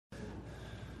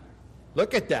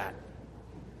Look at that.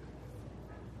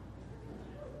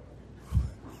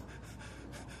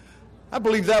 I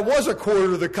believe that was a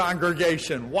quarter of the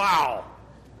congregation. Wow.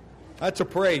 That's a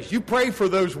praise. You pray for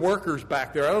those workers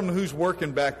back there. I don't know who's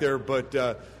working back there, but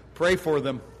pray for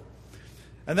them.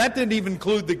 And that didn't even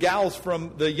include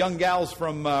the young gals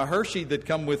from Hershey that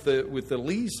come with the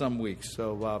Lees some weeks.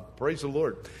 So praise the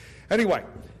Lord. Anyway,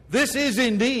 this is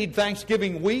indeed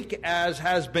Thanksgiving week, as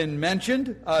has been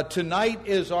mentioned. Tonight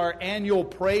is our annual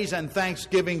praise and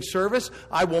Thanksgiving service.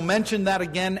 I will mention that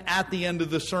again at the end of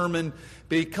the sermon,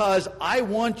 because I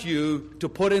want you to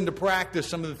put into practice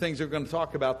some of the things we're going to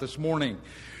talk about this morning.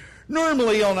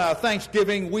 Normally on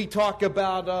Thanksgiving, we talk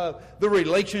about the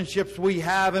relationships we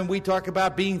have, and we talk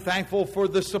about being thankful for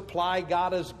the supply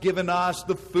God has given us,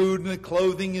 the food and the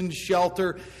clothing and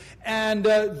shelter, and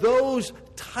those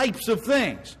types of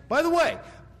things. By the way,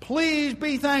 please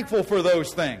be thankful for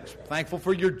those things. Thankful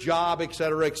for your job,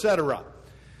 etc., etc.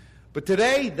 But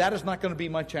today, that is not going to be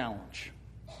my challenge.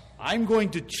 I'm going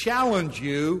to challenge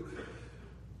you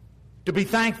to be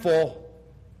thankful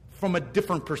from a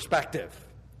different perspective.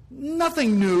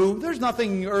 Nothing new. There's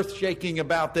nothing earth-shaking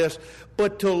about this.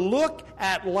 But to look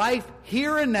at life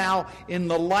here and now in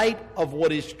the light of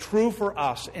what is true for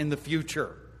us in the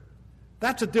future.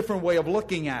 That's a different way of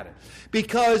looking at it.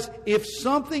 Because if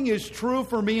something is true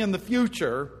for me in the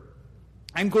future,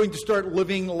 I'm going to start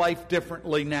living life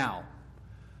differently now.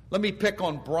 Let me pick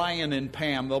on Brian and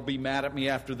Pam. They'll be mad at me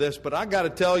after this. But I got to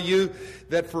tell you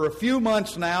that for a few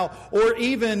months now, or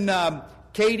even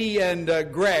Katie and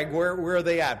Greg, where are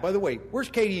they at? By the way, where's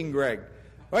Katie and Greg?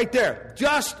 Right there.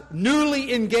 Just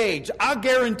newly engaged. I'll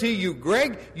guarantee you,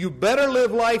 Greg, you better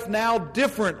live life now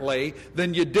differently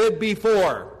than you did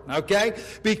before. Okay?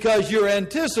 Because you're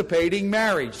anticipating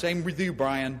marriage. Same with you,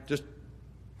 Brian. Just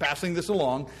passing this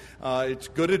along. It's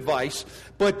good advice.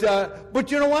 But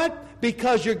you know what?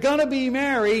 Because you're going to be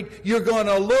married, you're going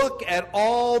to look at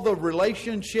all the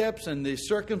relationships and the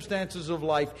circumstances of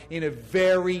life in a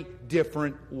very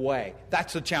different way.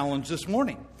 That's the challenge this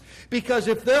morning. Because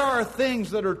if there are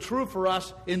things that are true for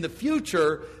us in the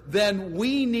future, then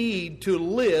we need to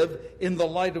live in the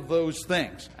light of those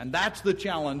things. And that's the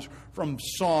challenge from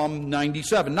Psalm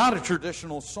 97. Not a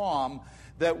traditional psalm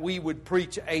that we would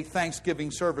preach a Thanksgiving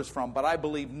service from, but I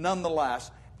believe nonetheless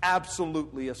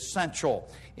absolutely essential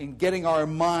in getting our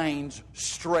minds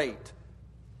straight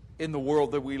in the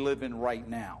world that we live in right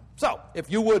now. So,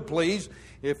 if you would please,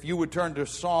 if you would turn to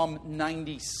Psalm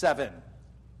 97.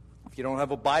 If you don't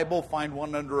have a Bible, find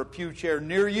one under a pew chair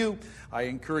near you. I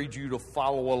encourage you to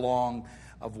follow along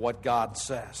of what God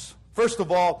says. First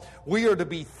of all, we are to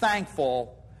be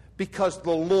thankful because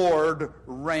the Lord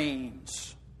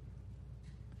reigns.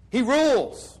 He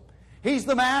rules. He's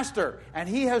the master, and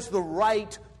He has the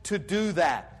right to do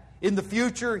that. In the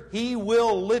future, He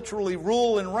will literally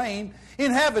rule and reign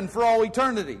in heaven for all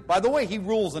eternity. By the way, He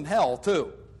rules in hell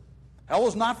too. Hell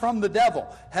is not from the devil.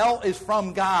 Hell is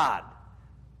from God.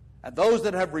 And those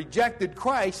that have rejected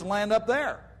Christ land up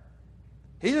there.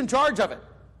 He's in charge of it.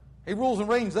 He rules and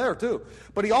reigns there too.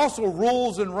 But He also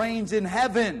rules and reigns in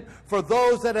heaven for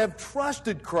those that have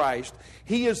trusted Christ.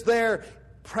 He is there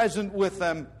present with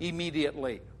them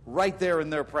immediately, right there in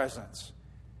their presence.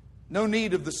 No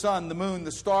need of the sun, the moon,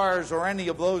 the stars, or any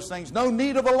of those things. No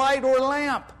need of a light or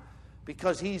lamp,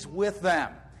 because He's with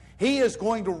them. He is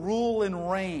going to rule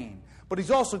and reign, but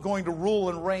He's also going to rule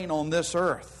and reign on this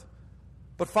earth.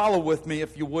 But follow with me,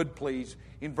 if you would please,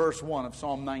 in verse 1 of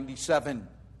Psalm 97.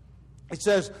 It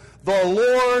says, "The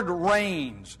Lord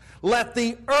reigns. Let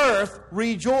the earth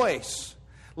rejoice.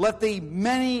 Let the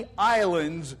many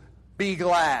islands be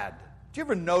glad." Do you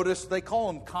ever notice they call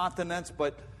them continents,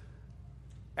 but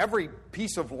every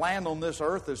piece of land on this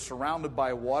earth is surrounded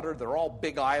by water? They're all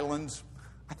big islands.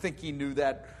 I think He knew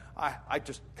that. I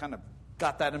just kind of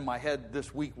got that in my head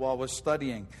this week while I was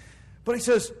studying. But He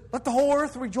says, let the whole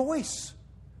earth rejoice.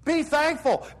 Be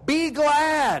thankful. Be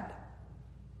glad.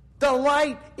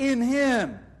 Delight in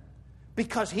Him,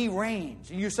 because He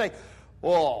reigns. And you say,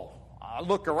 well, I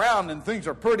look around and things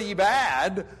are pretty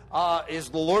bad. Is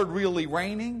the Lord really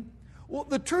reigning? Well,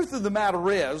 the truth of the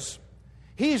matter is,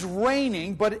 He's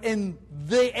reigning, but in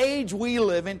the age we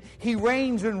live in, He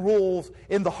reigns and rules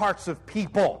in the hearts of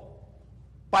people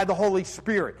by the Holy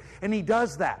Spirit. And He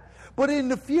does that. But in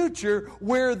the future,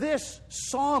 where this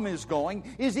psalm is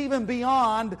going, is even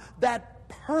beyond that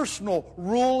personal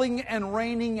ruling and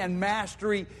reigning and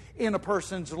mastery in a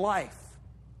person's life.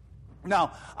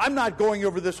 Now, I'm not going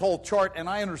over this whole chart, and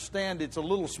I understand it's a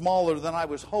little smaller than I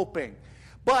was hoping.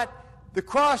 But the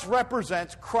cross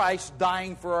represents Christ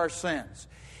dying for our sins.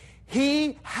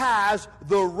 He has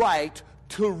the right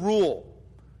to rule,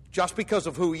 just because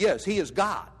of who he is. He is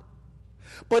God.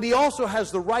 But he also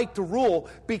has the right to rule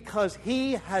because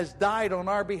he has died on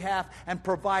our behalf and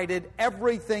provided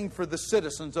everything for the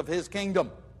citizens of his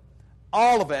kingdom.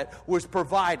 All of it was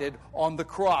provided on the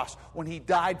cross when he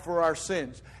died for our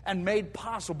sins and made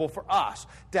possible for us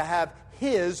to have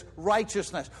his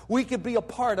righteousness. We could be a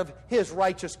part of his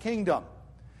righteous kingdom.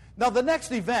 Now, the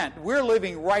next event, we're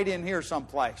living right in here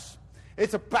someplace.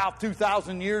 It's about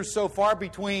 2,000 years so far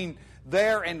between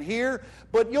there and here,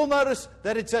 but you'll notice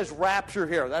that it says rapture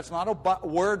here. That's not a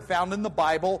word found in the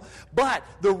Bible, but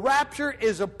the rapture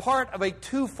is a part of a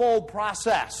twofold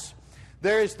process.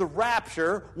 There is the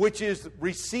rapture, which is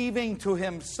receiving to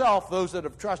himself those that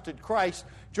have trusted Christ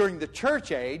during the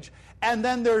church age, and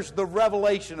then there's the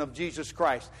revelation of Jesus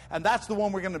Christ, and that's the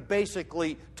one we're going to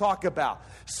basically talk about.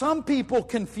 Some people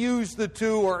confuse the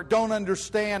two or don't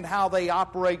understand how they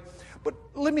operate. But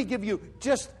let me give you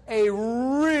just a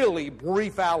really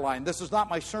brief outline. This is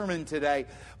not my sermon today.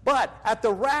 But at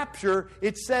the rapture,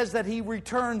 it says that he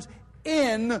returns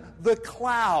in the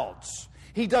clouds.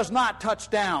 He does not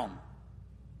touch down.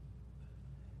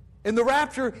 In the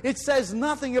rapture, it says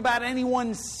nothing about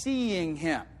anyone seeing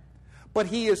him. But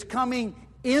he is coming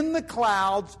in the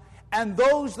clouds, and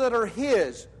those that are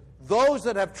his, those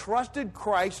that have trusted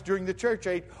Christ during the church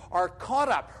age, are caught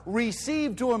up,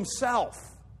 received to himself.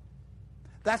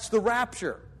 That's the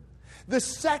rapture. The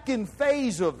second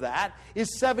phase of that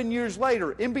is 7 years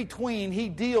later. In between, he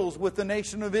deals with the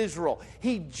nation of Israel.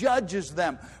 He judges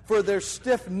them for their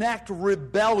stiff-necked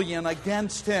rebellion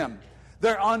against him,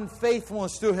 their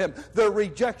unfaithfulness to him, their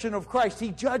rejection of Christ.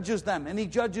 He judges them, and he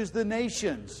judges the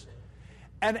nations.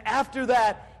 And after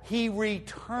that, he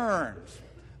returns.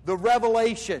 The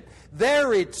revelation.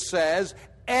 There it says,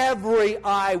 every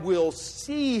eye will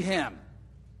see him,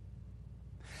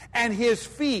 and his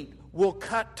feet will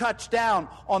touch down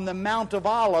on the Mount of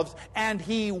Olives, and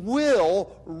he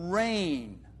will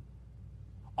reign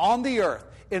on the earth,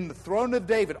 in the throne of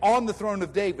David, on the throne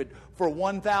of David for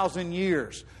 1,000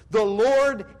 years. The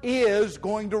Lord is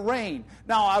going to reign.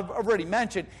 Now, I've already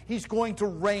mentioned, he's going to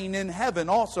reign in heaven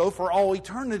also for all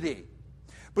eternity.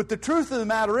 But the truth of the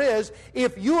matter is,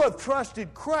 if you have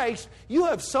trusted Christ, you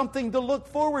have something to look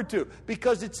forward to,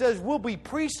 because it says we'll be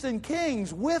priests and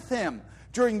kings with him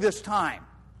during this time.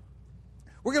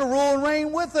 We're going to rule and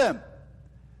reign with him.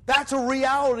 That's a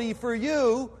reality for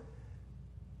you.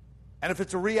 And if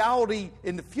it's a reality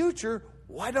in the future,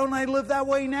 why don't I live that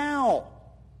way now?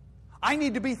 I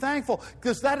need to be thankful,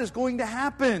 because that is going to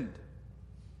happen.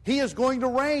 He is going to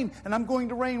reign, and I'm going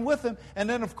to reign with him. And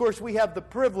then, of course, we have the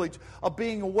privilege of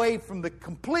being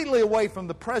completely away from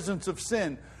the presence of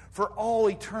sin for all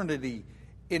eternity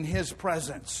in his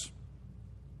presence.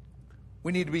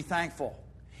 We need to be thankful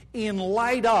in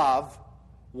light of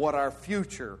what our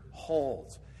future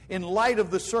holds, in light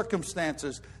of the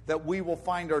circumstances that we will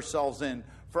find ourselves in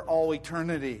for all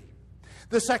eternity.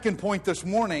 The second point this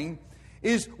morning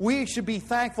is we should be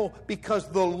thankful because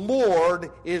the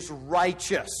Lord is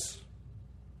righteous.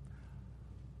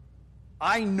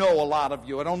 I know a lot of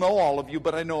you. I don't know all of you,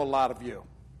 but I know a lot of you.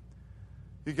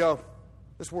 You go,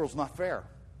 this world's not fair.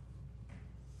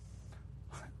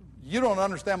 You don't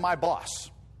understand my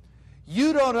boss.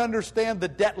 You don't understand the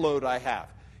debt load I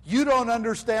have. You don't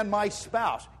understand my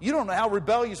spouse. You don't know how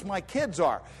rebellious my kids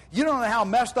are. You don't know how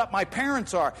messed up my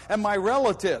parents are and my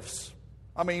relatives.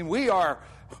 I mean, we're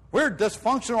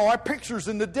dysfunctional. Our picture's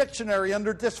in the dictionary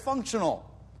under dysfunctional.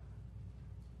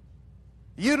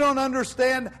 You don't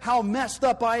understand how messed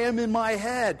up I am in my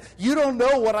head. You don't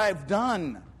know what I've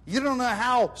done. You don't know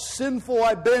how sinful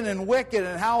I've been and wicked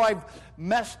and how I've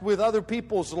messed with other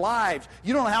people's lives.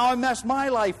 You don't know how I messed my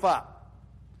life up.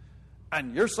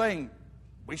 And you're saying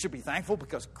we should be thankful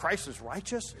because Christ is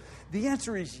righteous? The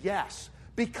answer is yes.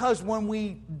 Because when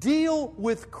we deal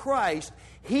with Christ,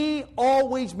 he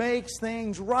always makes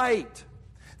things right.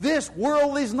 This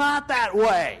world is not that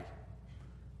way.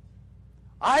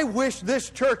 I wish this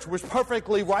church was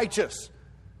perfectly righteous.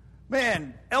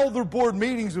 Man, elder board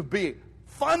meetings would be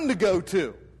fun to go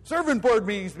to. Servant board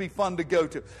meetings would be fun to go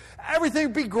to. Everything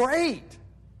would be great.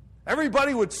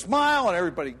 Everybody would smile and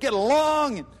everybody get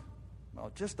along. And, well,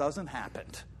 it just doesn't happen.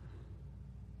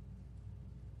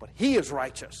 But he is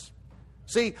righteous.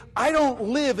 See, I don't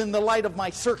live in the light of my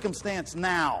circumstance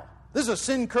now. This is a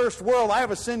sin-cursed world. I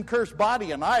have a sin-cursed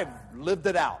body, and I've lived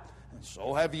it out. And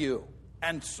so have you.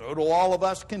 And so do all of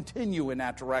us continue in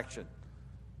that direction.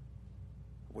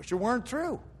 I wish it weren't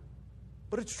true,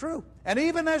 but it's true. And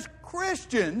even as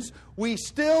Christians, we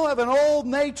still have an old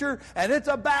nature, and it's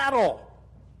a battle.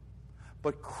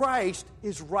 But Christ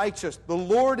is righteous. The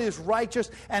Lord is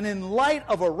righteous. And in light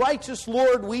of a righteous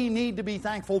Lord, we need to be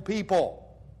thankful people.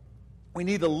 We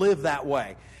need to live that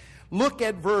way. Look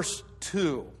at verse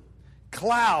 2.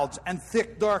 Clouds and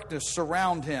thick darkness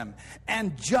surround him,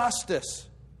 and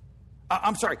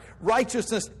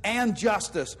righteousness and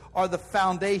justice are the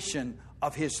foundation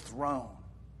of his throne.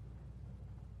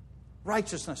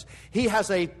 Righteousness. He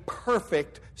has a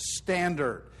perfect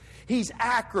standard. He's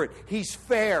accurate. He's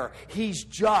fair. He's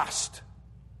just.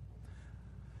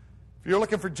 If you're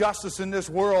looking for justice in this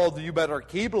world, you better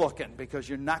keep looking, because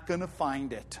you're not going to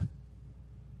find it.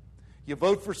 You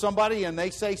vote for somebody and they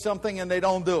say something and they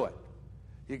don't do it.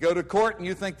 You go to court and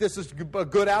you think this is a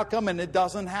good outcome and it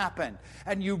doesn't happen.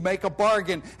 And you make a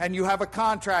bargain and you have a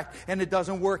contract and it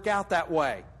doesn't work out that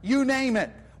way. You name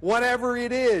it. Whatever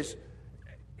it is,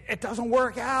 it doesn't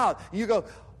work out. You go,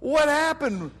 what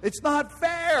happened? It's not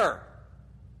fair.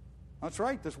 That's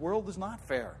right. This world is not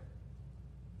fair.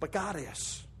 But God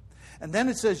is. And then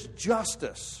it says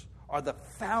justice are the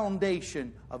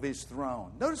foundation of his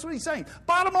throne. Notice what he's saying.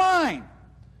 Bottom line.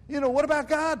 What about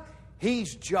God?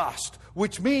 He's just,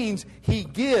 which means he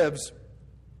gives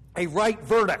a right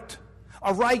verdict,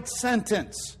 a right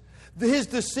sentence. His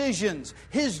decisions,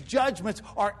 his judgments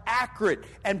are accurate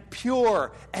and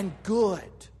pure and good.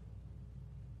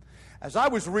 As I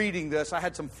was reading this, I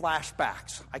had some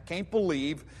flashbacks. I can't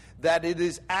believe that it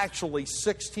is actually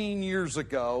 16 years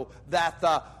ago that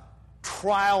the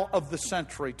trial of the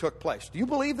century took place. Do you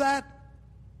believe that?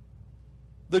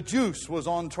 The juice was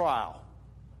on trial.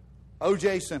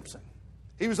 O.J. Simpson.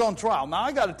 He was on trial. Now,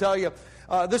 I got to tell you,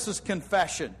 this is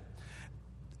confession.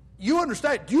 You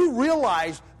understand, do you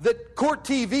realize that court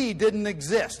TV didn't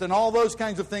exist and all those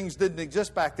kinds of things didn't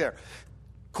exist back there?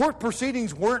 Court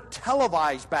proceedings weren't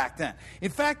televised back then.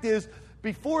 In fact is,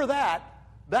 before that,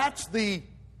 that's the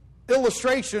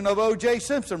illustration of O.J.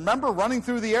 Simpson. Remember running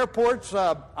through the airports?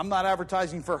 I'm not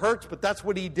advertising for Hertz, but that's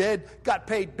what he did. Got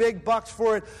paid big bucks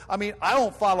for it. I mean, I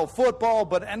don't follow football,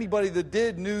 but anybody that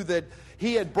did knew that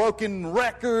he had broken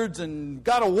records and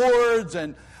got awards.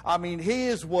 And, I mean,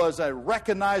 his was a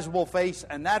recognizable face,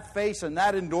 and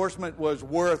that endorsement was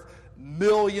worth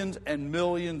millions and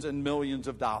millions and millions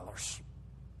of dollars.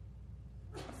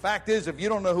 The fact is, if you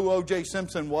don't know who O.J.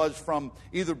 Simpson was from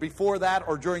either before that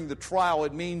or during the trial,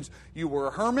 it means you were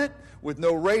a hermit with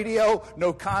no radio,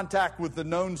 no contact with the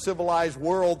known civilized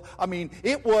world. I mean,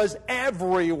 it was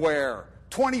everywhere,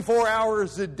 24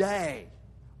 hours a day.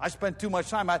 I spent too much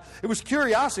time. It was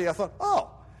curiosity. I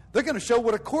thought, they're going to show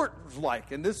what a court was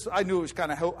like. And this, I knew it was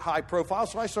kind of high profile,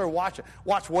 so I started watching.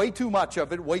 Watched way too much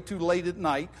of it, way too late at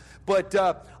night. But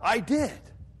I did.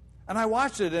 And I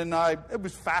watched it, and it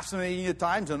was fascinating at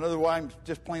times, and otherwise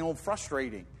just plain old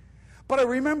frustrating. But I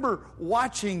remember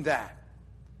watching that,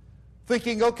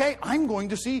 thinking, okay, I'm going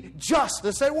to see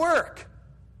justice at work.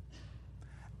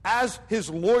 As his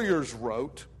lawyers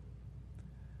wrote,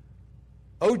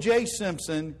 O.J.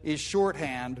 Simpson is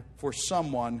shorthand for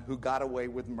someone who got away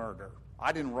with murder.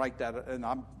 I didn't write that, and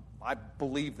I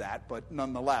believe that, but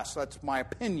nonetheless, that's my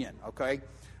opinion, okay?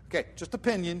 Okay, just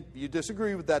opinion. If you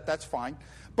disagree with that, that's fine.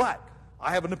 But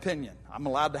I have an opinion. I'm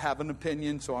allowed to have an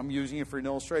opinion, so I'm using it for an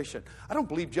illustration. I don't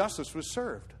believe justice was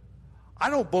served. I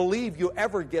don't believe you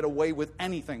ever get away with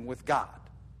anything with God.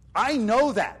 I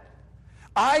know that.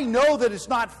 I know that it's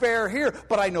not fair here,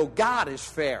 but I know God is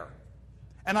fair.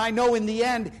 And I know in the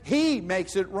end, He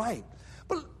makes it right.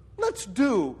 But let's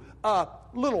do a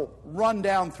little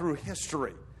rundown through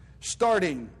history,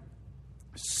 starting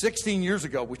 16 years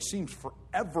ago, which seems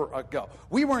forever ago.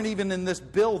 We weren't even in this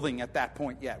building at that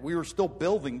point yet. We were still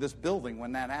building this building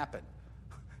when that happened.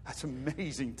 That's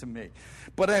amazing to me.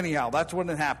 But anyhow, that's when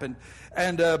it happened.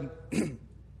 And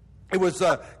it was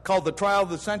called the Trial of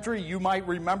the Century. You might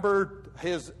remember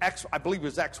his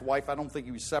ex-wife. I don't think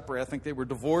he was separate. I think they were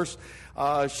divorced.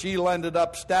 She ended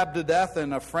up stabbed to death,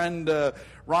 and a friend,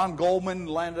 Ron Goldman,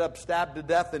 ended up stabbed to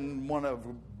death in one of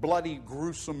bloody,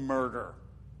 gruesome murder.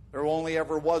 There only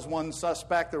ever was one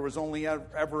suspect. There was only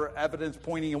ever evidence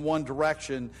pointing in one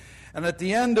direction. And at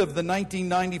the end of the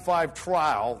 1995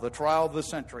 trial, the trial of the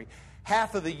century,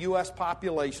 half of the U.S.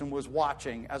 population was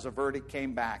watching as a verdict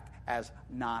came back as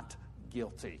not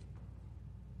guilty.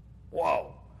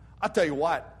 Whoa. I'll tell you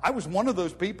what, I was one of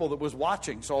those people that was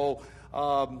watching. So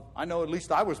I know at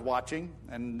least I was watching,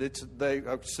 and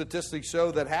statistics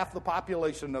show that half the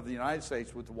population of the United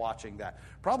States was watching that.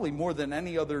 Probably more than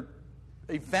any other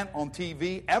event on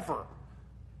TV ever.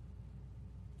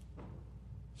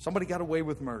 Somebody got away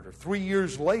with murder. 3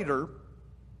 years later,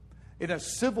 in a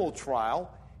civil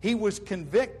trial, he was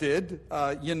convicted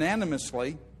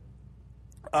unanimously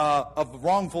of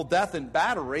wrongful death and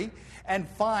battery and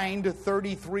fined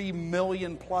 $33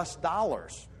 million plus.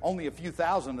 Only a few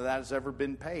thousand of that has ever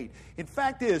been paid. In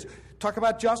fact is, talk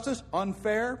about justice,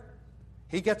 unfair.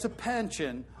 He gets a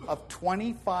pension of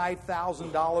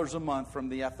 $25,000 a month from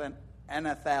the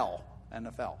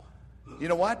NFL. You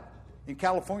know what? In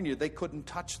California, they couldn't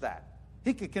touch that.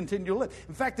 He could continue to live.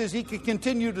 In fact, he could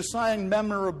continue to sign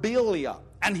memorabilia.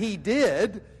 And he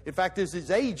did. In fact,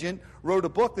 his agent wrote a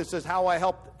book that says how I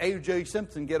helped O.J.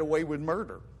 Simpson get away with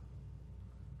murder.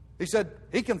 He said,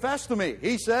 he confessed to me.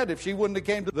 He said if she wouldn't have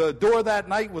came to the door that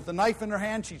night with a knife in her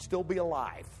hand, she'd still be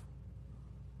alive.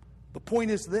 The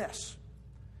point is this.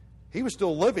 He was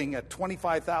still living at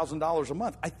 $25,000 a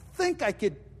month. I think I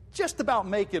could just about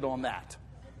make it on that.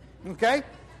 Okay?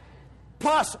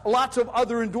 Plus, lots of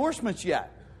other endorsements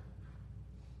yet.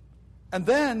 And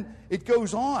then it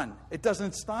goes on. It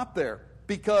doesn't stop there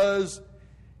because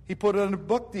he put in a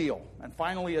book deal. And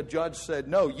finally a judge said,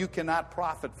 no, you cannot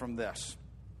profit from this.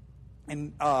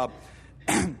 And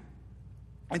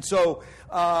so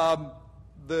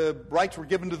the rights were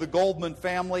given to the Goldman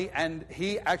family, and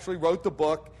he actually wrote the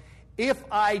book, If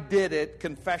I Did It,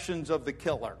 Confessions of the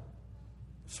Killer.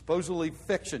 Supposedly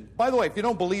fiction. By the way, if you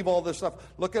don't believe all this stuff,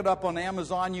 look it up on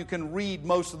Amazon. You can read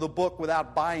most of the book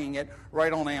without buying it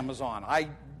right on Amazon. I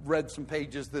read some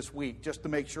pages this week just to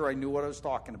make sure I knew what I was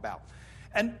talking about.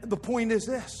 And the point is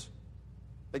this.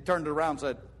 They turned it around and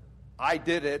said, I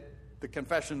did it. The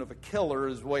confession of a killer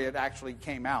is the way it actually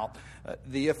came out.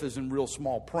 The if is in real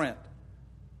small print.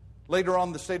 Later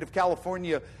on, the state of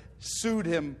California sued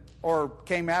him or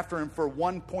came after him for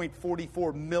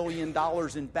 $1.44 million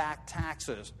in back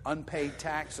taxes, unpaid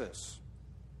taxes.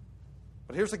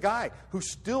 But here's a guy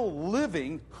who's still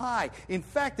living high. In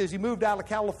fact, as he moved out of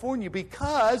California,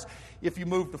 because if you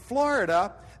move to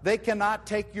Florida, they cannot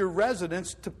take your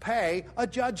residence to pay a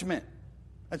judgment.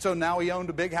 And so now he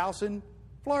owned a big house in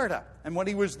Florida. And when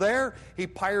he was there, he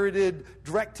pirated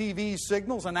DirecTV's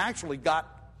signals and actually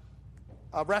got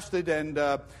arrested and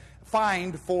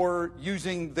fined for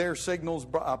using their signals,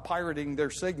 pirating their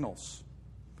signals.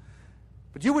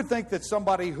 But you would think that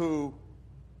somebody who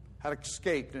had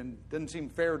escaped and didn't seem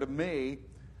fair to me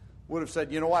would have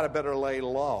said, you know what, I better lay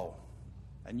low.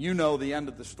 And you know the end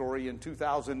of the story. In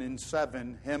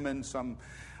 2007, him and some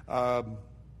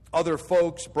other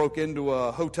folks broke into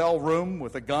a hotel room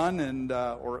with a gun, and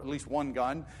or at least one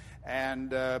gun, and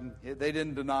they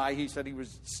didn't deny. He said he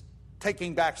was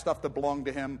taking back stuff that belonged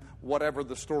to him, whatever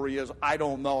the story is. I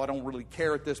don't know. I don't really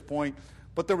care at this point.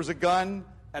 But there was a gun,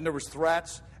 and there was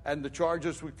threats, and the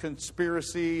charges were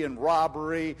conspiracy and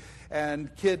robbery and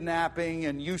kidnapping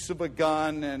and use of a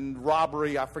gun and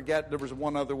robbery. I forget. There was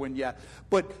one other one yet.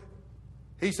 But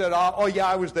he said, oh, yeah,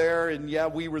 I was there, and yeah,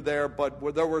 we were there,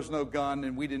 but there was no gun,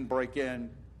 and we didn't break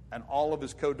in. And all of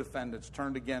his co-defendants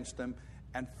turned against him.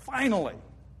 And finally,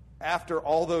 after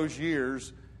all those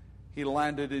years, he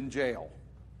landed in jail.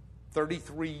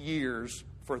 33 years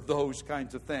for those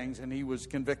kinds of things, and he was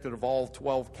convicted of all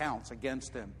 12 counts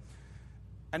against him.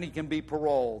 And he can be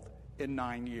paroled in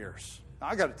 9 years. Now,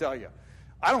 I got to tell you,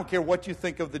 I don't care what you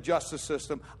think of the justice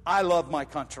system. I love my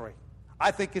country.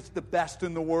 I think it's the best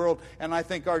in the world, and I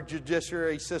think our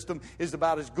judiciary system is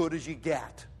about as good as you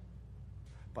get.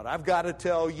 But I've got to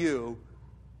tell you,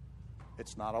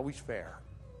 it's not always fair.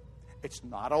 It's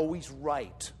not always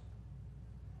right.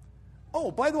 Oh,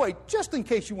 by the way, just in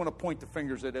case you want to point the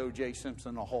fingers at O.J.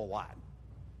 Simpson a whole lot,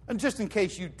 and just in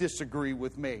case you disagree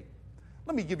with me,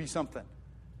 let me give you something.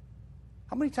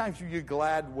 How many times were you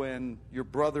glad when your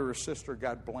brother or sister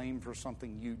got blamed for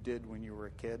something you did when you were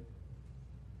a kid?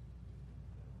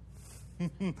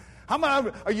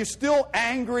 Are you still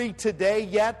angry today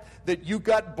yet that you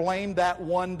got blamed that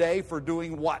one day for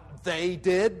doing what they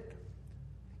did?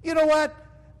 You know what?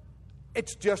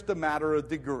 It's just a matter of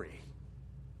degree.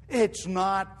 It's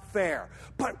not fair.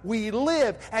 But we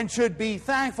live and should be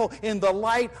thankful in the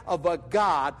light of a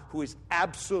God who is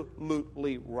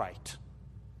absolutely right.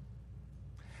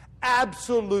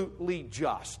 Absolutely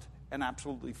just and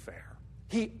absolutely fair.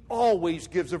 He always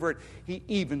gives a verdict. He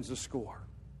evens the score.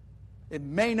 It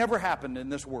may never happen in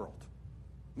this world.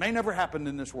 May never happen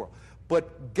in this world.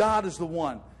 But God is the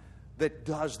one that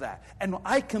does that. And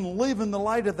I can live in the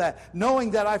light of that,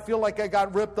 knowing that I feel like I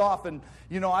got ripped off and,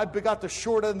 I've got the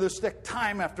short end of the stick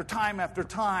time after time after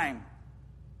time.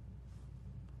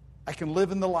 I can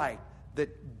live in the light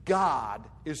that God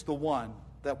is the one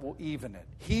that will even it.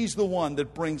 He's the one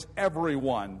that brings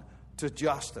everyone to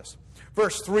justice.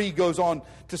 Verse 3 goes on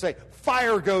to say,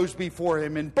 fire goes before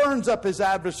him and burns up his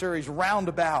adversaries round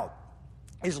about.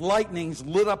 His lightnings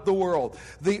lit up the world.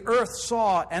 The earth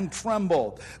saw and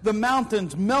trembled. The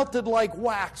mountains melted like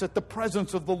wax at the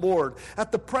presence of the Lord,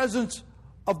 at the presence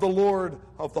of the Lord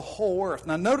of the whole earth.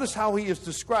 Now notice how he is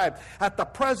described. At the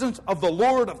presence of the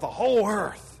Lord of the whole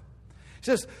earth. He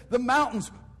says the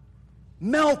mountains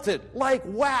melted like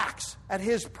wax at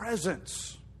his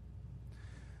presence.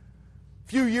 A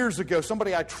few years ago,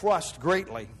 somebody I trust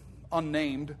greatly,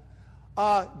 unnamed,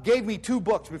 gave me 2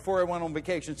 books before I went on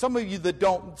vacation. Some of you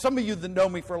that know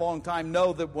me for a long time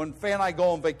know that when Faye and I go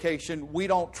on vacation, we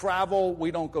don't travel,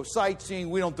 we don't go sightseeing,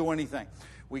 we don't do anything.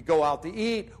 We go out to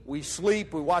eat, we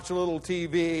sleep, we watch a little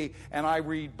TV, and I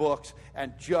read books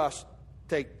and just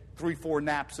take 3-4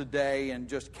 naps a day and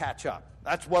just catch up.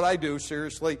 That's what I do,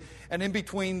 seriously. And in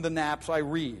between the naps, I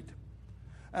read.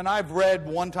 And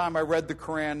one time I read the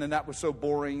Quran, and that was so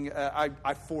boring,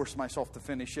 I forced myself to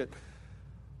finish it.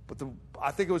 But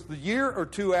I think it was the year or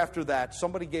 2 after that,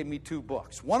 somebody gave me 2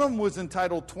 books. One of them was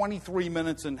entitled 23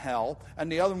 Minutes in Hell, and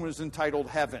the other one was entitled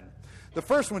Heaven. The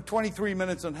first one, 23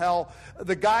 Minutes in Hell,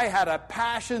 the guy had a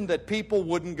passion that people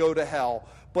wouldn't go to hell,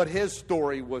 but his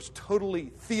story was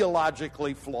totally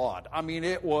theologically flawed. I mean,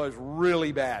 it was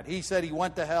really bad. He said he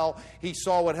went to hell, he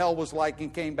saw what hell was like,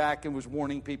 and came back and was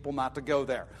warning people not to go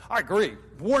there. I agree,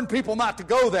 warn people not to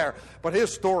go there, but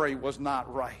his story was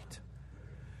not right.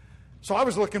 So I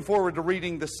was looking forward to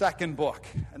reading the second book,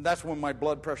 and that's when my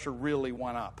blood pressure really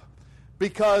went up,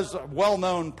 because a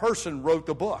well-known person wrote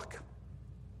the book.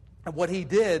 And what he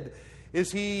did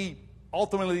is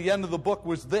ultimately, the end of the book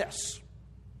was this.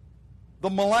 The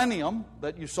millennium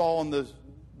that you saw on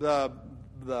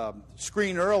the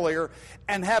screen earlier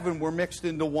and heaven were mixed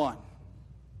into one.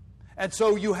 And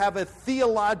so you have a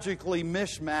theologically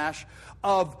mishmash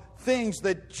of things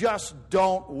that just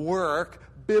don't work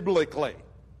biblically.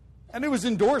 And it was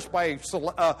endorsed by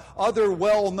other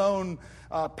well-known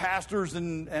pastors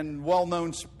and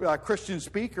well-known Christian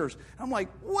speakers. I'm like,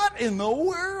 what in the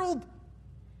world?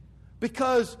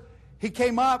 Because he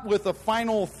came up with a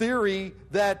final theory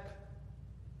that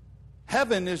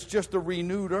heaven is just a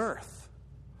renewed earth.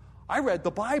 I read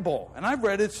the Bible, and I've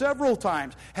read it several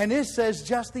times, and it says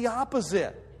just the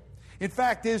opposite. In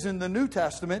fact, in the New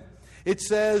Testament, it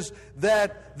says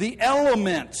that the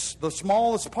elements, the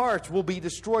smallest parts, will be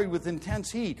destroyed with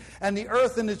intense heat, and the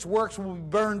earth and its works will be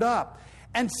burned up.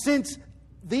 And since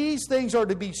these things are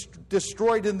to be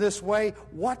destroyed in this way,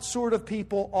 what sort of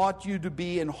people ought you to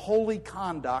be in holy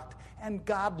conduct and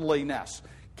godliness?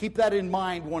 Keep that in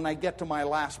mind when I get to my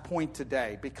last point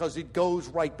today, because it goes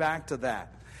right back to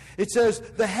that. It says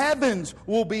the heavens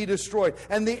will be destroyed,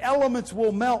 and the elements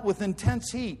will melt with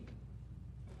intense heat.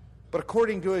 But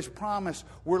according to his promise,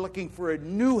 we're looking for a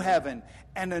new heaven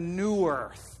and a new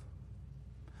earth.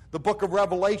 The book of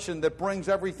Revelation that brings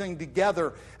everything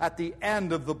together at the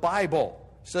end of the Bible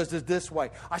says it this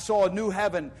way: I saw a new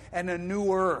heaven and a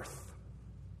new earth.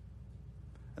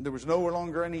 And there was no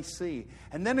longer any sea.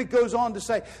 And then it goes on to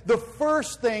say, the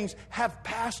first things have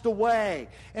passed away,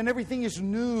 and everything is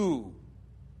new.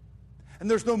 And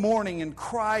there's no mourning and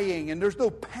crying, and there's no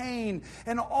pain,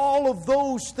 and all of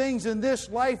those things in this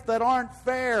life that aren't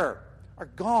fair are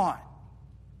gone.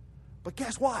 But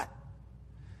guess what?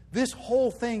 This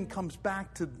whole thing comes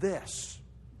back to this.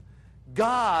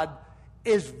 God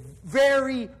is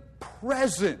very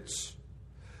present.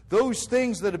 Those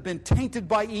things that have been tainted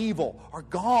by evil are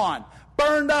gone,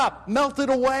 burned up, melted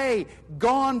away,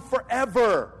 gone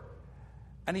forever.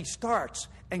 And he starts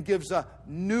and gives a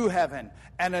new heaven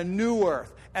and a new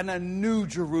earth and a new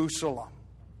Jerusalem.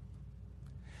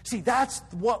 See, that's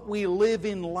what we live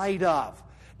in light of.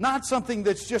 Not something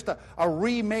that's just a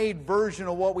remade version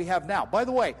of what we have now. By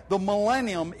the way, the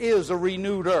millennium is a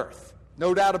renewed earth.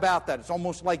 No doubt about that. It's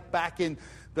almost like back in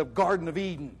the Garden of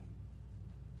Eden.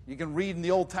 You can read in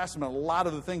the Old Testament a lot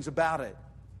of the things about it.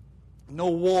 No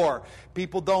war.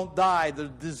 People don't die. The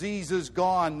disease is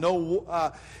gone.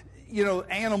 No,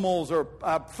 animals or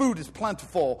food is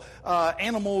plentiful.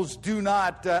 Animals do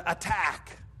not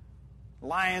attack.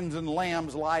 Lions and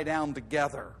lambs lie down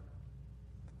together.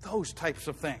 Those types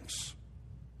of things.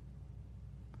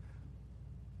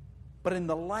 But in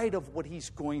the light of what he's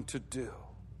going to do,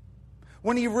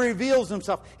 when he reveals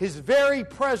himself, his very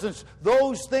presence,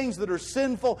 those things that are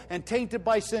sinful and tainted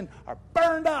by sin are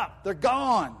burned up. They're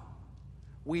gone.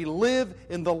 We live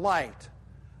in the light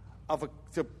of a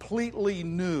completely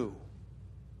new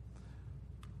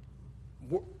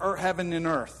heaven and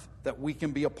earth that we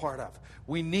can be a part of.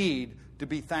 We need to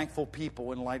be thankful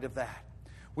people in light of that.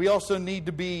 We also need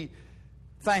to be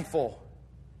thankful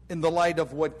in the light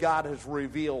of what God has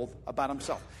revealed about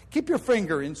himself. Keep your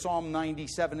finger in Psalm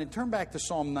 97 and turn back to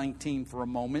Psalm 19 for a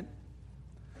moment.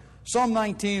 Psalm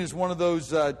 19 is one of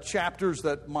those chapters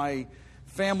that my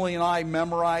family and I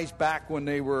memorized back when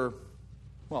they were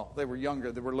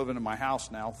younger. They were living in my house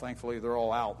now. Thankfully, they're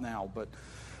all out now. But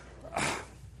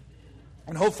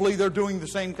and hopefully they're doing the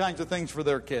same kinds of things for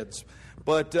their kids.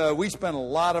 But we spent a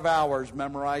lot of hours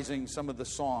memorizing some of the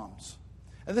Psalms.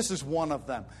 And this is one of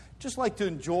them. Just like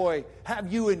to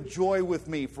have you enjoy with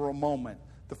me for a moment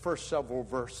the first several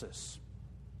verses.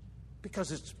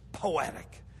 Because it's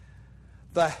poetic.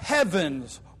 The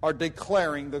heavens are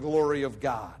declaring the glory of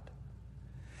God,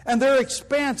 and their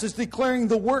expanse is declaring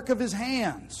the work of His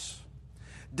hands.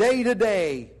 Day to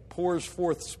day pours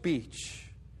forth speech,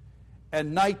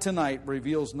 and night to night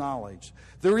reveals knowledge.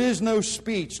 There is no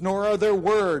speech, nor are there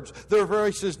words. Their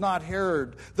voice is not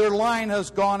heard. Their line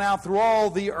has gone out through all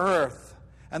the earth,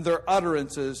 and their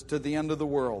utterances to the end of the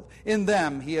world. In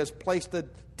them He has placed a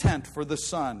tent for the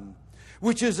sun,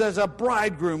 which is as a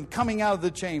bridegroom coming out of the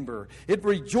chamber. It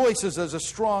rejoices as a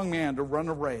strong man to run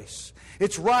a race.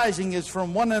 Its rising is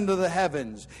from one end of the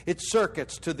heavens. Its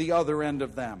circuits to the other end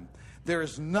of them. There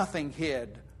is nothing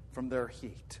hid from their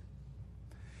heat.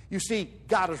 You see,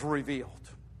 God is revealed.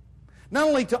 Not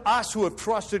only to us who have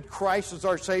trusted Christ as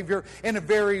our Savior in a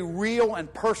very real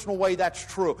and personal way, that's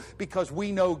true, because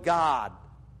we know God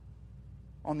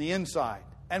on the inside,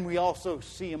 and we also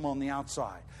see Him on the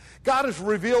outside. God has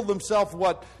revealed Himself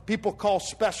what people call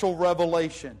special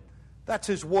revelation. That's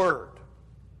His Word.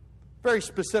 Very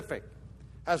specific.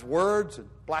 Has words in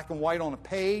black and white on a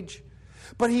page.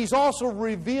 But He's also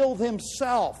revealed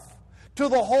Himself to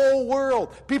the whole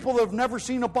world. People that have never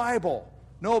seen a Bible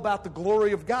know about the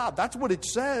glory of God. That's what it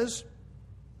says.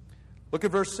 Look at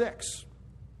verse 6.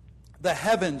 The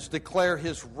heavens declare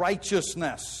His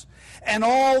righteousness, and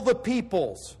all the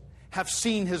peoples have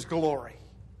seen His glory.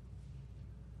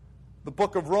 The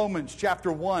book of Romans,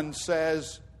 chapter 1,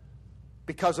 says,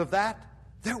 because of that,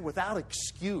 they're without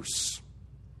excuse.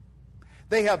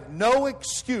 They have no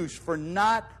excuse for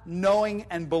not knowing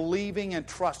and believing and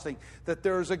trusting that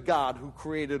there is a God who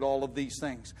created all of these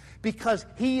things. Because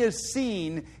He is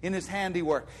seen in His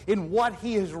handiwork, in what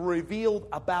He has revealed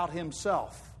about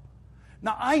Himself.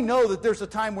 Now, I know that there's a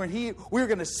time when we're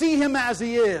going to see Him as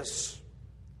He is.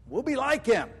 We'll be like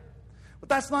Him. But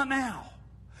that's not now.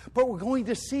 But we're going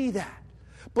to see that.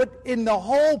 But in the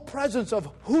whole presence of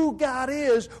who God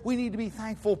is, we need to be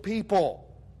thankful people.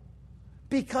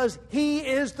 Because He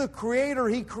is the Creator.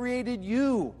 He created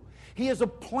you. He has a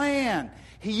plan.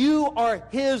 You are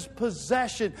His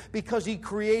possession because He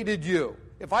created you.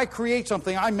 If I create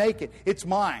something, I make it. It's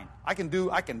mine. I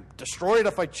can destroy it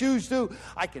if I choose to.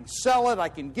 I can sell it. I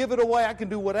can give it away. I can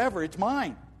do whatever. It's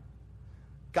mine.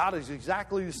 God is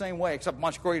exactly the same way, except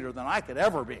much greater than I could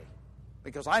ever be.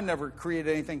 Because I never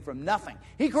created anything from nothing.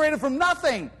 He created from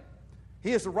nothing. He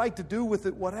has the right to do with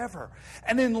it whatever.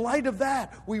 And in light of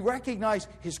that, we recognize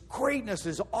His greatness,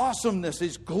 His awesomeness,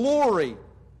 His glory.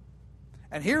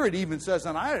 And here it even says,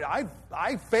 and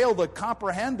I fail to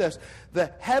comprehend this,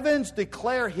 the heavens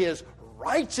declare His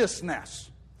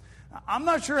righteousness. Now, I'm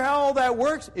not sure how all that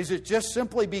works. Is it just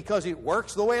simply because it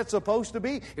works the way it's supposed to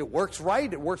be? It works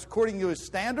right. It works according to His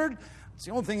standard. It's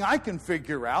the only thing I can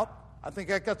figure out. I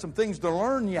think I got some things to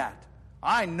learn yet.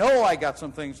 I know I got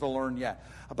some things to learn yet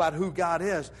about who God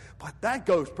is. But that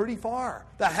goes pretty far.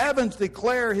 The heavens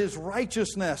declare His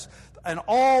righteousness, and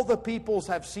all the peoples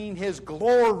have seen His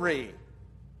glory.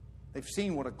 They've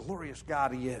seen what a glorious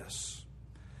God He is.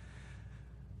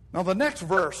 Now, the next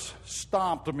verse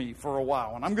stomped me for a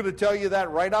while, and I'm going to tell you that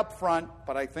right up front,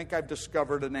 but I think I've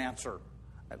discovered an answer,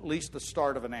 at least the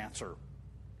start of an answer.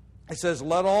 It says,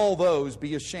 let all those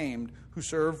be ashamed who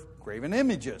serve graven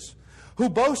images, who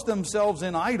boast themselves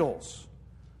in idols.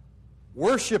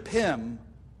 Worship Him,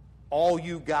 all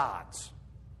you gods.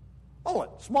 Oh,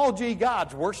 small g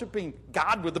gods, worshiping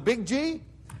God with a big G?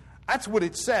 That's what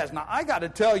it says. Now, I got to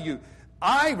tell you,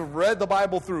 I've read the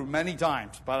Bible through many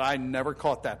times, but I never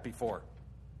caught that before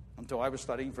until I was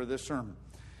studying for this sermon.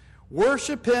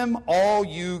 Worship Him, all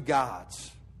you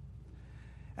gods.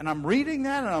 And I'm reading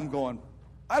that and I'm going,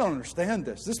 I don't understand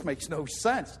this. This makes no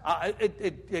sense.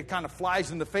 It kind of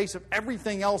flies in the face of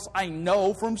everything else I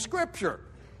know from Scripture.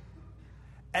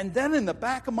 And then in the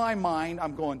back of my mind,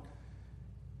 I'm going,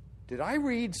 did I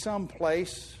read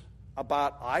someplace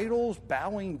about idols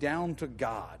bowing down to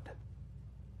God?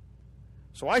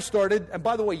 So I started, and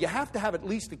by the way, you have to have at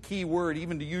least a key word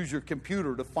even to use your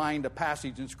computer to find a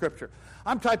passage in Scripture.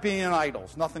 I'm typing in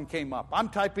idols. Nothing came up. I'm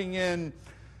typing in,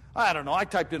 I don't know, I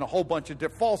typed in a whole bunch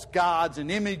of false gods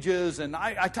and images, and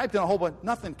I typed in a whole bunch.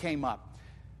 Nothing came up.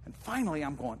 And finally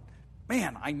I'm going,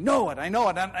 man, I know it.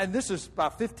 And this is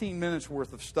about 15 minutes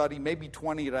worth of study, maybe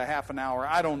 20 to half an hour.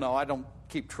 I don't know. I don't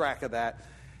keep track of that.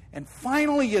 And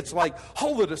finally, it's like,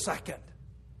 hold it a second.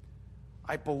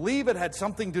 I believe it had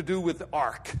something to do with the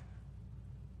ark.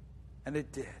 And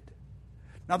it did.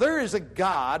 Now, there is a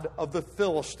god of the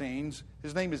Philistines.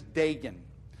 His name is Dagon.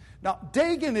 Now,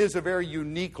 Dagon is a very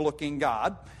unique-looking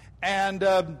god. And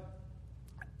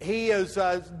he is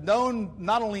known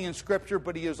not only in Scripture,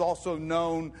 but he is also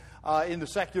known in the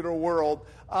secular world.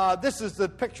 This is the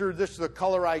picture. This is a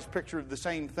colorized picture of the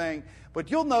same thing.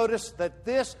 But you'll notice that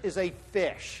this is a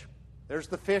fish. There's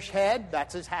the fish head.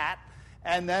 That's his hat.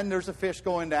 And then there's a fish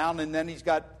going down. And then he's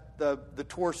got the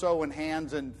torso and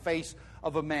hands and face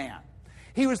of a man.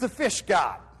 He was the fish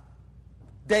god,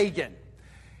 Dagon.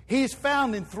 He's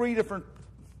found in three. I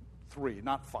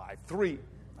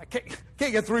can't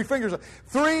get three fingers.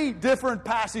 3 different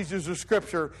passages of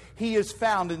Scripture he is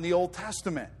found in the Old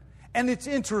Testament. And it's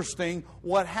interesting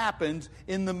what happens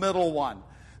in the middle one.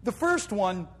 The first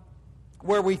one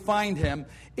where we find him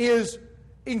is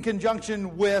in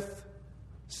conjunction with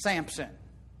Samson.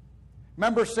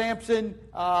 Remember Samson?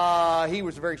 He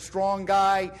was a very strong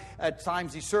guy. At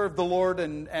times he served the Lord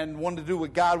and wanted to do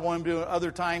what God wanted him to do. At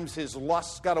other times his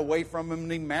lusts got away from him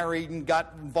and he married and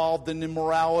got involved in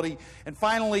immorality. And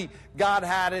finally God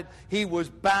had it. He was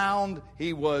bound.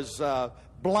 He was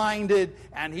blinded.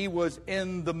 And he was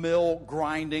in the mill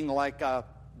grinding like a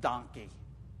donkey.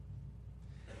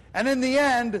 And in the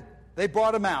end, they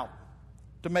brought him out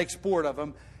to make sport of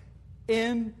him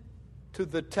into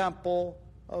the temple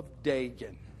of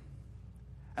Dagon.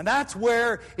 And that's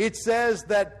where it says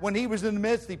that when he was in the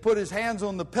midst, he put his hands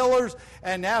on the pillars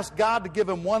and asked God to give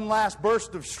him one last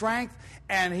burst of strength,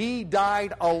 and he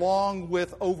died along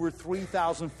with over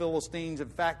 3,000 Philistines. In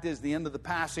fact, is the end of the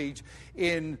passage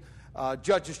in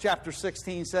Judges chapter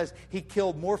 16 says he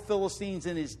killed more Philistines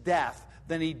in his death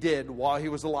than he did while he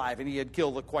was alive, and he had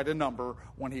killed quite a number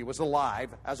when he was alive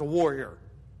as a warrior.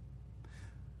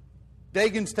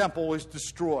 Dagon's temple was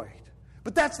destroyed.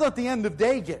 But that's not the end of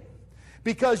Dagon,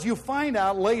 because you find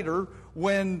out later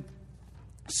when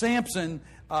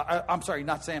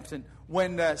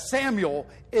when Samuel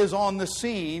is on the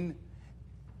scene,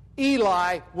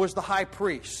 Eli was the high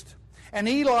priest. And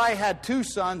Eli had 2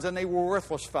 sons, and they were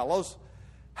worthless fellows,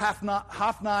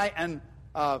 Hophni and,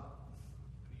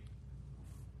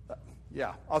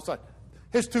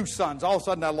 his 2 sons. All of a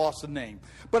sudden I lost the name.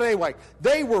 But anyway,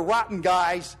 they were rotten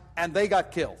guys, and they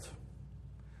got killed.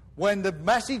 When the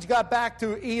message got back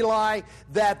to Eli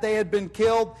that they had been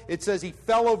killed, it says he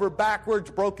fell over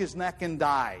backwards, broke his neck, and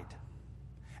died.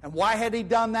 And why had he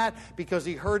done that? Because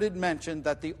he heard it mentioned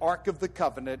that the Ark of the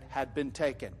Covenant had been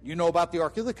taken. You know about the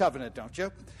Ark of the Covenant, don't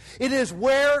you? It is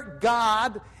where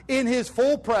God, in his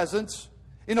full presence,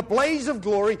 in a blaze of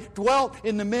glory, dwelt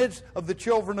in the midst of the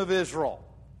children of Israel.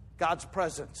 God's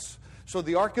presence. So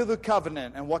the Ark of the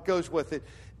Covenant and what goes with it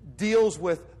deals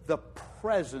with the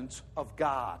presence of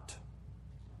God.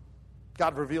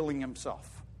 God revealing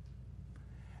himself.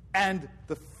 And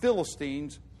the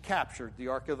Philistines captured the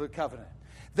Ark of the Covenant.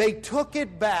 They took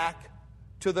it back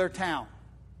to their town.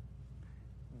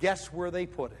 Guess where they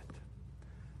put it?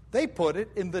 They put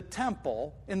it in the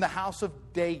temple in the house of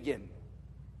Dagon.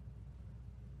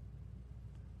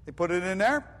 They put it in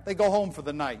there. They go home for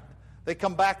the night. They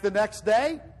come back the next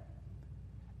day,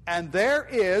 and there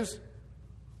is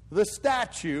the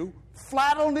statue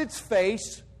flat on its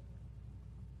face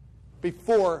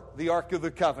before the Ark of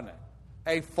the Covenant.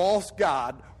 A false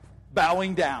god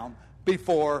bowing down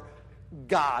before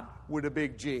God with a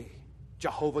big G.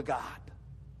 Jehovah God.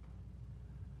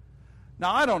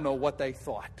 Now, I don't know what they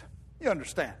thought. You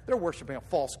understand, they're worshiping a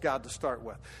false god to start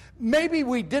with. Maybe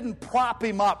we didn't prop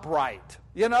him up right.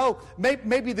 You know,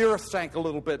 maybe the earth sank a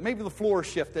little bit. Maybe the floor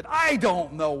shifted. I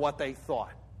don't know what they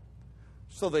thought.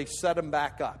 So they set him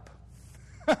back up.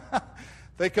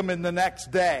 They come in the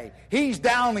next day. He's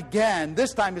down again.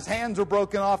 This time his hands are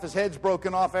broken off, his head's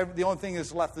broken off. The only thing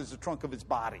that's left is the trunk of his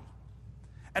body.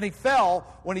 And he fell,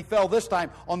 when he fell this time,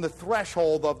 on the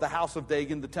threshold of the house of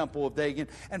Dagon, the temple of Dagon.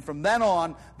 And from then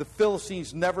on, the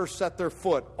Philistines never set their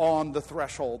foot on the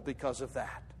threshold because of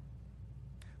that.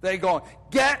 They go,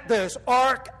 get this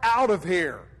ark out of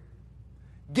here.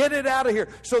 Get it out of here.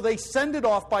 So they send it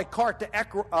off by cart to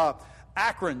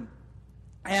Ekron.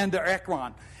 And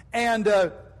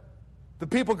the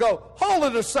people go, hold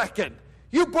it a second.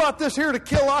 You brought this here to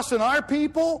kill us and our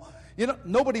people? You know,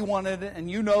 nobody wanted it, and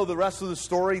you know the rest of the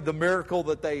story, the miracle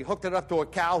that they hooked it up to a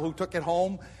cow who took it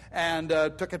home and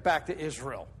took it back to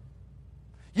Israel.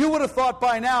 You would have thought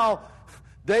by now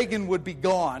Dagon would be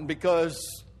gone because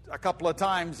a couple of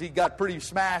times he got pretty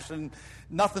smashed and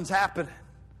nothing's happened.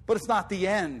 But it's not the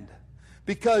end,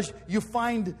 because you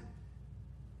find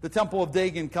the Temple of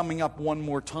Dagon coming up one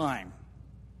more time.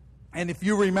 And if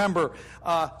you remember,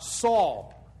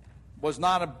 Saul was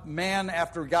not a man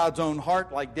after God's own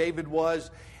heart like David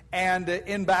was. And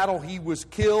in battle he was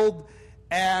killed.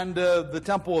 And the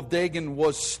Temple of Dagon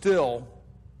was still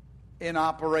in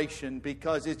operation,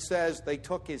 because it says they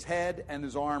took his head and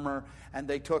his armor and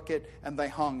they took it and they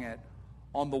hung it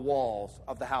on the walls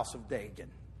of the house of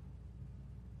Dagon.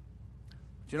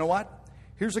 Do you know what?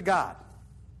 Here's a God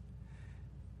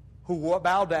who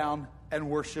bowed down and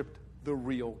worshiped the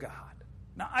real God.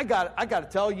 Now, I got to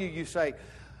tell you, you say,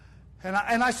 and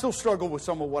I still struggle with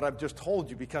some of what I've just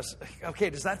told you, because, okay,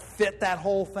 does that fit that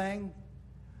whole thing?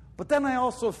 But then I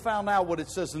also found out what it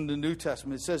says in the New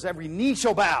Testament. It says every knee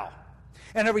shall bow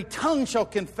and every tongue shall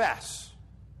confess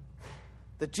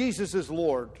that Jesus is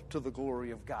Lord, to the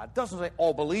glory of God. It doesn't say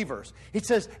all believers. It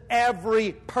says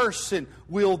every person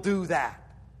will do that.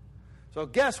 So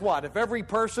guess what? If every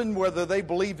person, whether they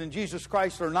believed in Jesus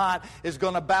Christ or not, is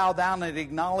going to bow down and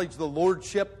acknowledge the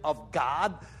lordship of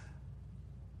God,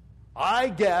 I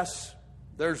guess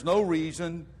there's no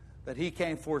reason that he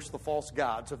can't force the false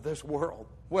gods of this world,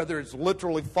 whether it's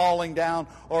literally falling down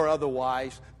or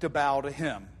otherwise, to bow to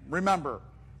him. Remember,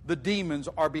 the demons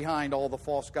are behind all the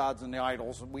false gods and the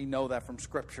idols, and we know that from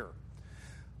Scripture.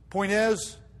 Point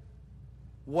is,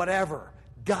 whatever,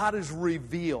 God is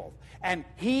revealed, and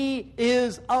he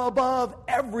is above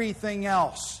everything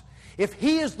else. If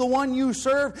he is the one you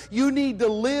serve, you need to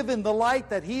live in the light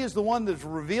that he is the one that's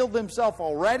revealed himself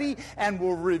already and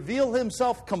will reveal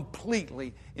himself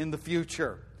completely in the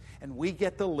future. And we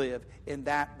get to live in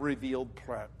that revealed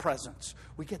presence.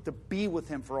 We get to be with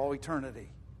him for all eternity.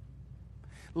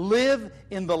 Live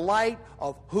in the light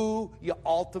of who you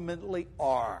ultimately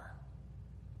are.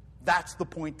 That's the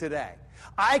point today.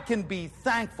 I can be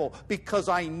thankful because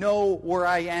I know where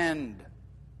I end.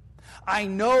 I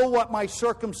know what my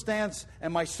circumstance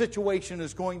and my situation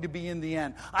is going to be in the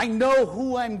end. I know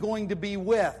who I'm going to be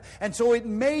with. And so it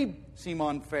may seem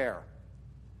unfair.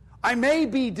 I may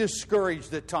be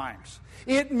discouraged at times.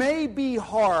 It may be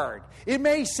hard. It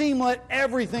may seem like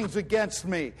everything's against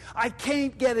me. I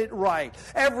can't get it right.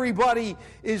 Everybody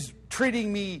is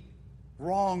treating me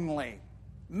wrongly.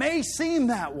 May seem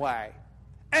that way.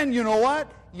 And you know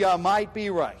what? You might be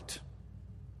right.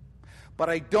 But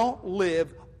I don't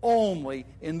live only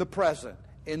in the present,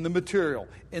 in the material,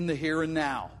 in the here and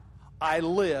now. I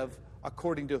live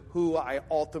according to who I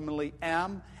ultimately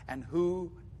am and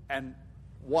who and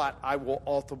what I will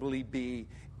ultimately be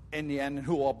in the end, and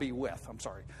who I'll be with.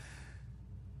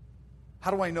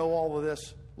 How do I know all of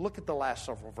this? Look at the last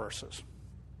several verses.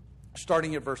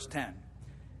 Starting at verse 10.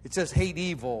 It says, hate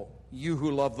evil, you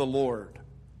who love the Lord,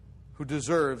 who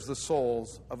deserves the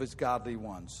souls of his godly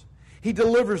ones. He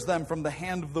delivers them from the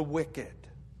hand of the wicked.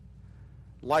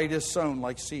 Light is sown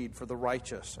like seed for the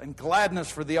righteous, and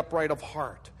gladness for the upright of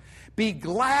heart. Be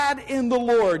glad in the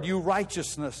Lord, you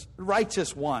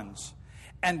righteous ones,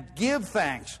 and give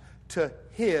thanks to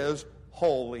his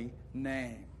holy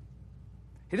name.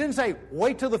 He didn't say,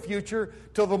 wait till the future,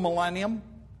 till the millennium,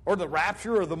 or the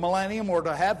rapture, or the millennium, or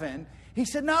to heaven. He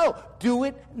said, no, do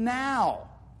it now.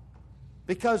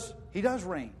 Because he does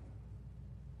reign.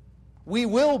 We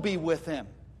will be with him.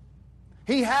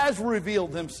 He has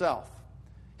revealed himself.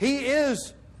 He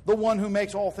is the one who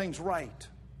makes all things right.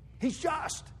 He's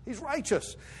just. He's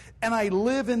righteous. And I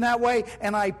live in that way,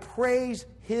 and I praise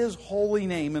his holy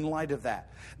name in light of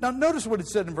that. Now, notice what it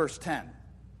said in verse 10.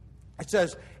 It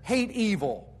says, hate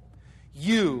evil,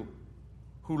 you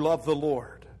who love the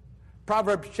Lord.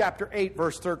 Proverbs chapter 8,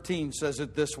 verse 13 says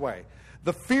it this way.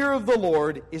 The fear of the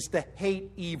Lord is to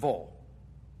hate evil,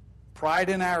 pride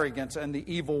and arrogance and the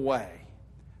evil way,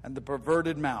 and the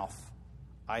perverted mouth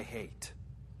I hate.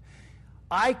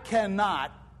 I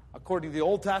cannot, according to the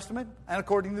Old Testament and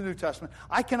according to the New Testament,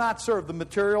 I cannot serve the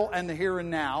material and the here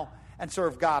and now and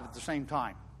serve God at the same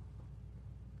time.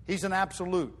 He's an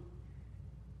absolute.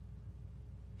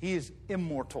 He is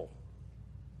immortal.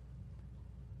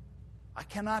 I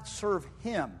cannot serve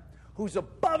him, who's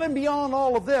above and beyond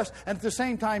all of this, and at the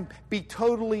same time be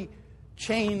totally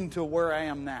chained to where I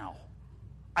am now.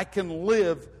 I can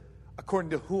live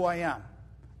according to who I am.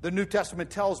 The New Testament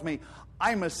tells me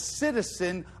I'm a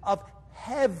citizen of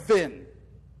heaven.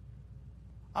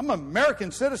 I'm an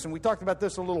American citizen. We talked about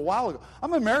this a little while ago.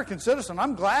 I'm an American citizen.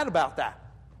 I'm glad about that.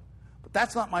 But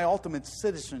that's not my ultimate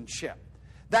citizenship.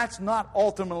 That's not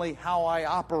ultimately how I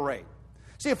operate.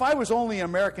 See, if I was only an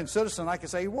American citizen, I could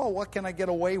say, well, what can I get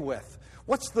away with?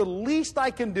 What's the least I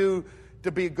can do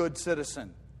to be a good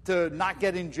citizen? to not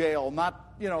get in jail,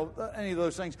 not, any of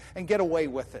those things, and get away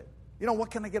with it.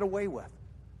 What can I get away with?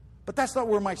 But that's not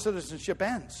where my citizenship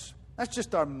ends. That's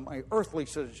just my earthly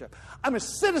citizenship. I'm a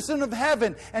citizen of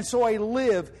heaven, and so I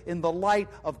live in the light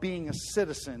of being a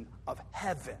citizen of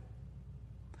heaven.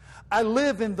 I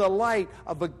live in the light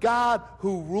of a God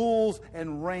who rules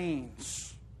and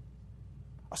reigns.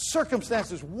 A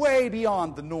circumstance is way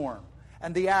beyond the norm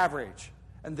and the average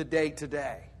and the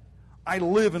day-to-day. I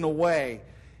live in a way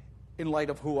in light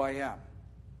of who I am.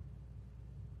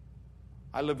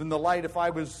 I live in the light, if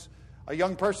I was a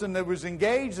young person that was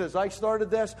engaged as I started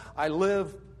this, I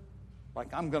live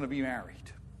like I'm going to be married.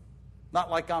 Not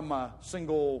like I'm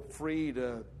single, free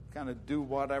to kind of do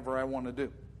whatever I want to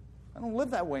do. I don't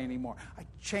live that way anymore. I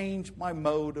change my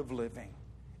mode of living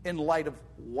in light of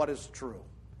what is true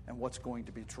and what's going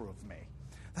to be true of me.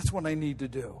 That's what I need to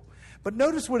do. But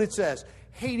notice what it says.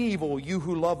 Hate evil, you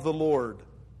who love the Lord.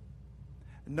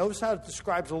 Notice how it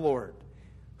describes the Lord,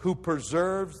 who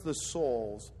preserves the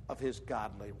souls of his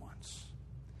godly ones.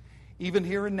 Even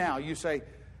here and now, you say,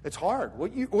 it's hard.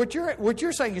 What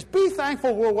you're saying is be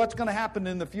thankful for what's going to happen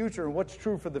in the future and what's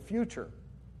true for the future.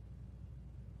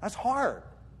 That's hard.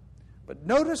 But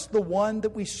notice the one that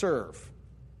we serve,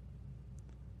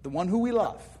 the one who we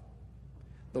love,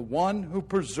 the one who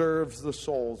preserves the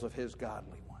souls of his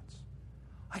godly ones.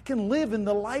 I can live in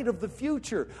the light of the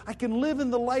future. I can live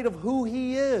in the light of who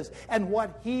he is and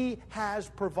what he has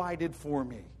provided for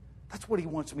me. That's what he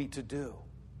wants me to do.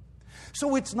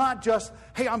 So it's not just,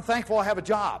 hey, I'm thankful I have a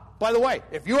job. By the way,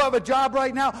 if you have a job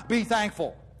right now, be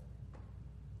thankful.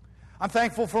 I'm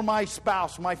thankful for my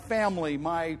spouse, my family,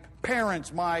 my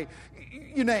parents,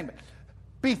 you name it.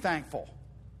 Be thankful.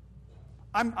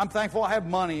 I'm thankful I have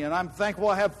money, and I'm thankful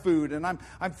I have food, and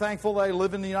I'm thankful that I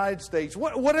live in the United States.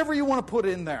 Whatever you want to put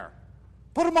in there.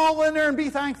 Put them all in there and be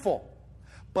thankful.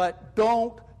 But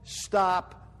don't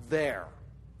stop there.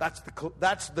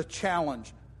 That's the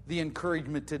challenge, the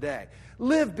encouragement today.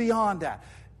 Live beyond that.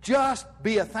 Just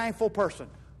be a thankful person.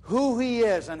 Who he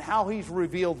is and how he's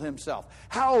revealed himself.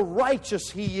 How righteous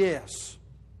he is.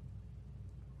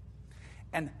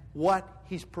 And what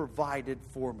he's provided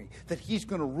for me. That he's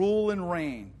going to rule and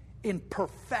reign in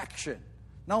perfection.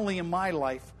 Not only in my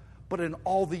life, but in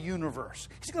all the universe.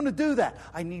 He's going to do that.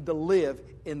 I need to live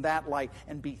in that light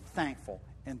and be thankful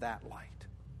in that light.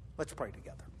 Let's pray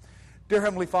together. Dear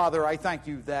Heavenly Father, I thank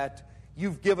you that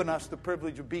you've given us the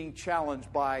privilege of being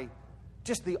challenged by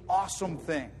just the awesome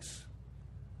things,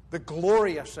 the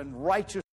glorious and righteous